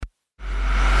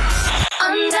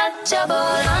untouchable,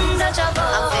 untouchable.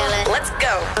 I feel it. Let's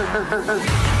go.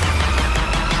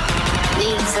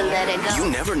 Need to let it go. You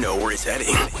never know where it's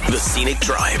heading. The Scenic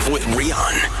Drive with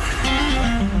Rian.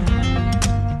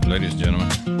 Ladies and gentlemen,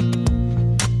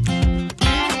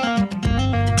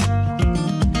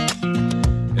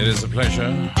 it is a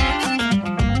pleasure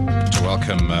to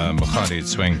welcome Mokgadi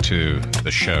Itsweng to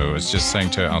the show. I was just saying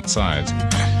to her outside,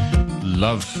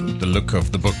 love the look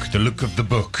of the book. The look of the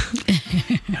book.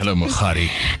 Hello, Mokgadi.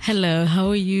 Hello, how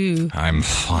are you? I'm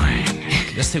fine.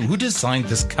 Just say, who designed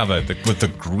this cover with the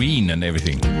green and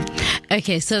everything?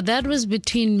 Okay, so that was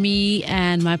between me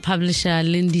and my publisher,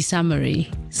 Lindy Summary.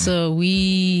 So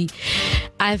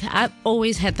I've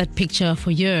always had that picture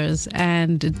for years,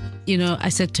 and you know, I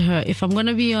said to her, if I'm going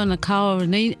to be on a cover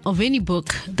of any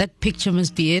book, that picture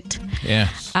must be it.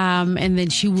 Yes. And then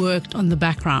she worked on the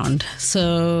background,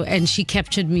 and she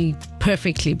captured me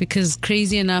perfectly, because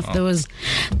crazy enough,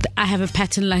 I have a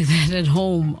pattern like that at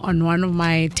home on one of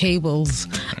my tables.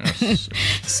 Yes.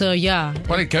 So yeah.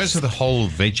 Well, it goes with the whole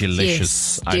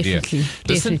Veggielicious idea.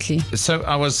 Definitely. So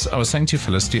I was saying to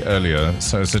Felicity earlier.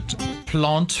 So is it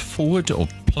plant forward or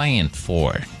plant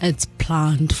forward? It's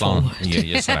plant forward. Yeah,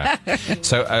 yes, sir.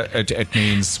 So it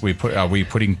means are we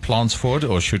putting plants forward,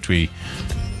 or should we?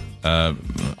 I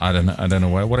don't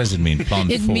know. What does it mean? Plant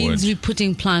it forward. It means we're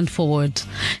putting plant forward.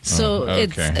 So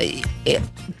okay.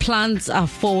 Plants are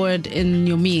forward in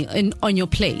your meal, on your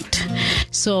plate.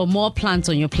 So more plants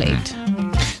on your plate.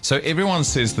 So everyone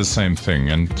says the same thing,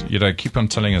 and keep on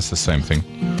telling us the same thing.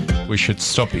 We should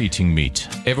stop eating meat.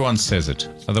 Everyone says it.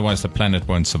 Otherwise, the planet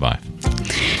won't survive.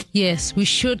 Yes, we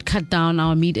should cut down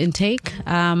our meat intake.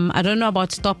 I don't know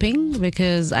about stopping,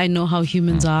 because I know how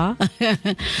humans are.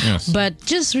 Yes. But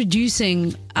just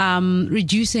reducing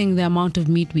the amount of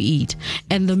meat we eat.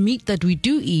 And the meat that we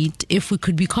do eat, if we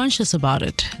could be conscious about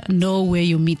it, know where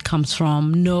your meat comes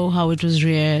from, know how it was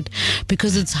reared,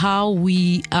 because it's how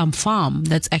we farm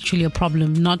that's actually a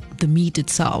problem, not the meat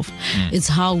itself. It's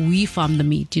how we farm the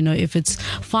meat. If it's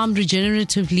farmed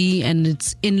regeneratively and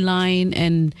it's in line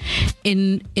and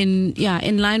in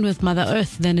line with Mother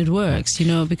Earth, then it works,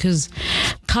 because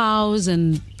cows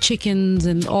and chickens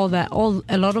and all that,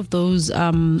 a lot of those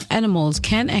animals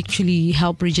can actually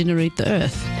help regenerate the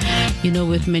earth,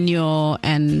 with manure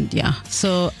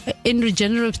So in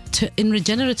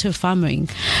regenerative farming,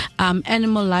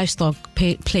 animal livestock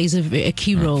plays a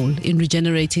key role in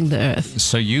regenerating the earth.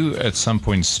 So you at some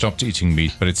point stopped eating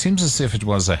meat, but it seems as if it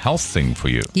was a health thing for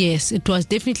you. Yes, it was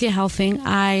definitely a health thing.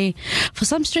 For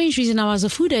some strange reason, I was a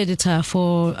food editor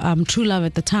for True Love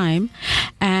at the time,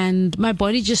 and my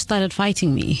body just started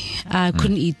fighting me. I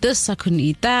couldn't eat this, I couldn't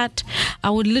eat that. I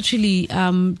would literally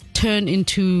turn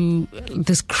into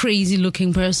this crazy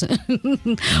looking person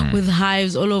with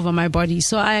hives all over my body.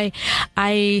 So I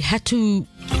had to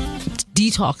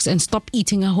detox and stop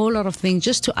eating a whole lot of things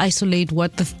just to isolate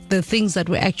what the things that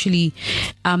were actually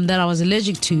that I was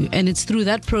allergic to. And it's through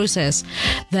that process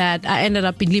that I ended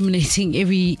up eliminating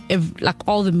every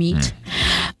all the meat,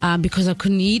 because I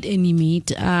couldn't eat any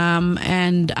meat,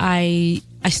 and I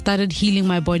started healing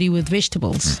my body with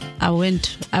vegetables. I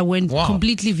went Wow.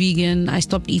 completely vegan. I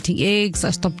stopped eating eggs.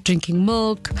 I stopped drinking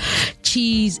milk,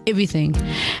 cheese, everything,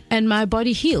 and my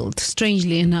body healed.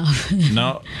 Strangely enough.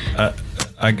 Now,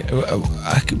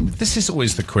 this is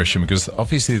always the question, because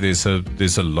obviously there's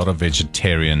a lot of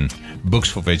vegetarian books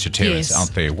for vegetarians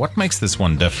out there. What makes this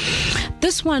one different?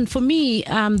 This one, for me,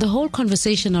 the whole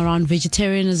conversation around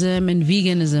vegetarianism and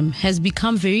veganism has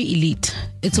become very elite.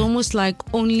 It's almost like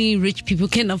only rich people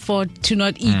can afford to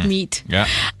not eat meat,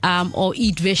 or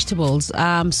eat vegetables.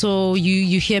 So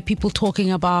you hear people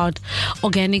talking about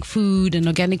organic food, and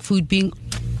organic food being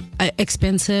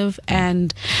expensive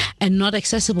and not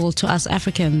accessible to us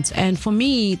Africans. And for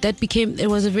me,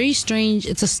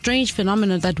 it's a strange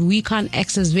phenomenon that we can't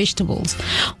access vegetables,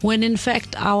 when in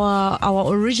fact our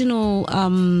original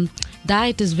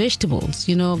diet is vegetables.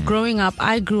 Growing up,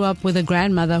 I grew up with a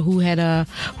grandmother who had a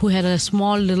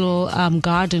small little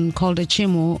garden called a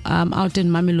chemo out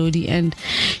in Mamelodi, and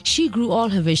she grew all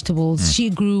her vegetables. She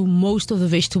grew most of the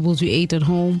vegetables we ate at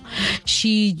home.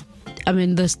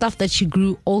 The stuff that she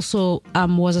grew also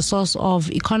was a source of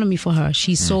economy for her.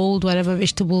 She sold whatever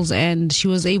vegetables, and she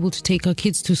was able to take her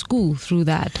kids to school through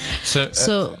that. Sorry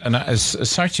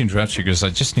to interrupt you, because I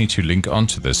just need to link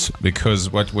onto this,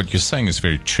 because what you're saying is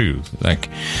very true. Like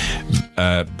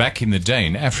back in the day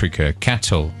in Africa,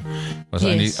 cattle was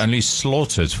only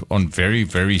slaughtered on very,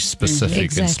 very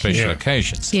specific and special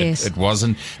occasions. Yes.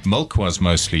 Milk was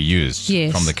mostly used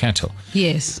from the cattle.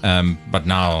 Yes. But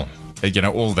now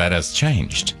all that has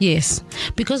changed. Yes,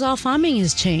 because our farming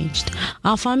has changed.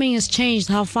 Our farming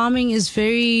is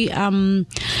very,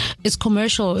 it's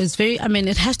commercial. It's very,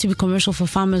 it has to be commercial for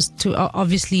farmers to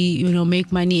obviously,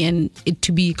 make money and it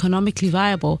to be economically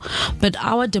viable. But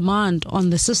our demand on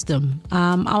the system,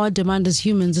 our demand as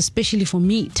humans, especially for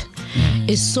meat,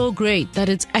 is so great that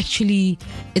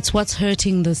it's what's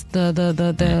hurting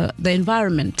the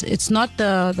environment. It's not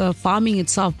the farming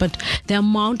itself, but the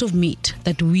amount of meat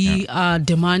that we are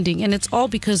demanding, and it's all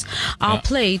because our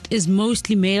plate is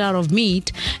mostly made out of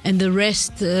meat, and the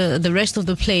rest of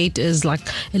the plate is like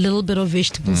a little bit of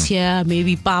vegetables here,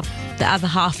 maybe pap. The other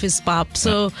half is pap.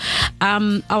 So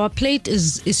our plate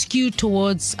is skewed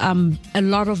towards a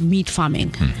lot of meat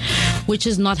farming, which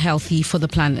is not healthy for the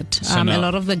planet. A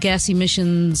lot of the gas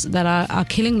emissions that are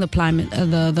killing the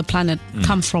planet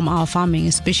come from our farming,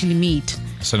 especially meat.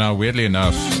 So now, weirdly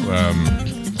enough,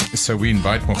 so we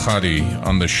invite Mokgadi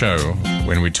on the show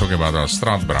when we talk about our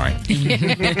straatbraai.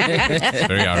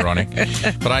 Very ironic.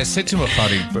 But I said to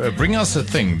Mokgadi, bring us a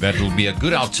thing that will be a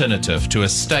good alternative to a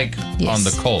steak on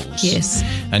the coals. Yes.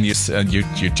 And you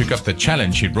took up the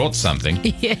challenge. You brought something.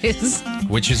 Yes.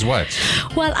 Which is what?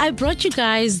 Well, I brought you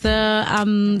guys the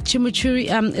chimichurri.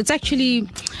 It's actually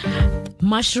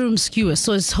mushroom skewers.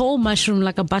 So it's whole mushroom,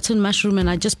 like a button mushroom, and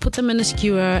I just put them in a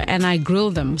skewer and I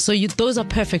grill them. So those are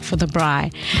perfect for the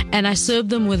braai. And I serve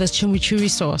them with a chimichurri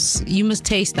sauce. You must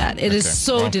taste that. It is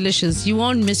so delicious. You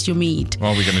won't miss your meat.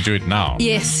 Well, we're going to do it now.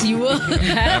 Yes, you will.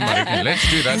 Let's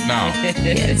do that now.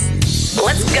 Yes.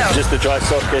 Let's go. Just a dry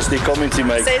sarcastic comment you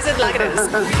make. Says it like it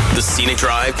is. The Scenic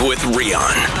Drive with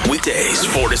Rian. Weekdays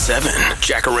 4 to 7.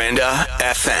 Jacaranda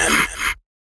FM.